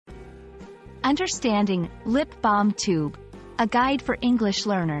Understanding Lip Balm Tube, a guide for English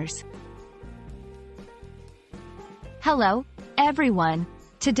learners. Hello, everyone.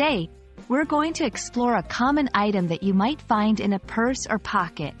 Today, we're going to explore a common item that you might find in a purse or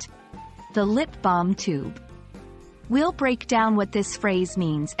pocket: the lip balm tube. We'll break down what this phrase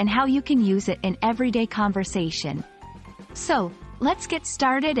means and how you can use it in everyday conversation. So, let's get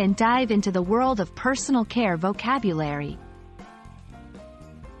started and dive into the world of personal care vocabulary.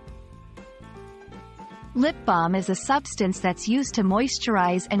 Lip balm is a substance that's used to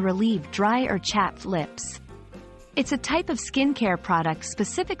moisturize and relieve dry or chapped lips. It's a type of skincare product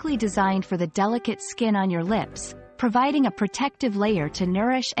specifically designed for the delicate skin on your lips, providing a protective layer to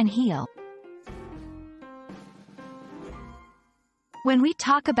nourish and heal. When we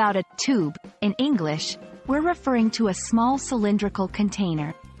talk about a tube, in English, we're referring to a small cylindrical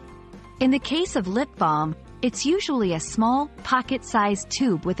container. In the case of lip balm, it's usually a small, pocket-sized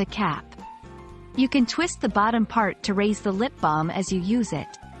tube with a cap. You can twist the bottom part to raise the lip balm as you use it.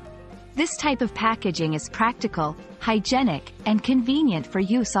 This type of packaging is practical, hygienic, and convenient for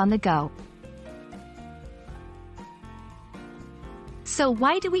use on the go. So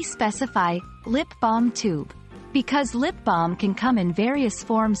why do we specify lip balm tube? Because lip balm can come in various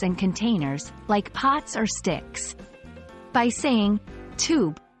forms and containers, like pots or sticks. By saying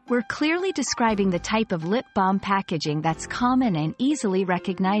tube, we're clearly describing the type of lip balm packaging that's common and easily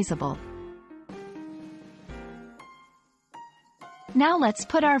recognizable. Now let's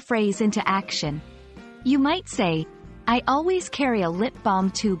put our phrase into action. You might say, "I always carry a lip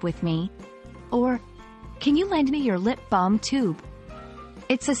balm tube with me," or "Can you lend me your lip balm tube?"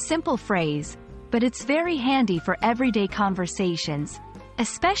 It's a simple phrase, but it's very handy for everyday conversations,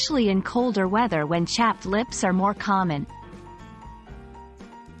 especially in colder weather when chapped lips are more common.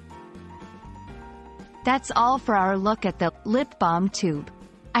 That's all for our look at the lip balm tube.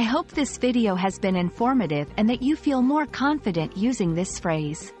 I hope this video has been informative and that you feel more confident using this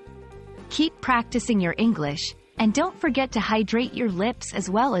phrase. Keep practicing your English, and don't forget to hydrate your lips as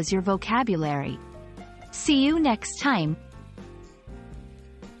well as your vocabulary. See you next time.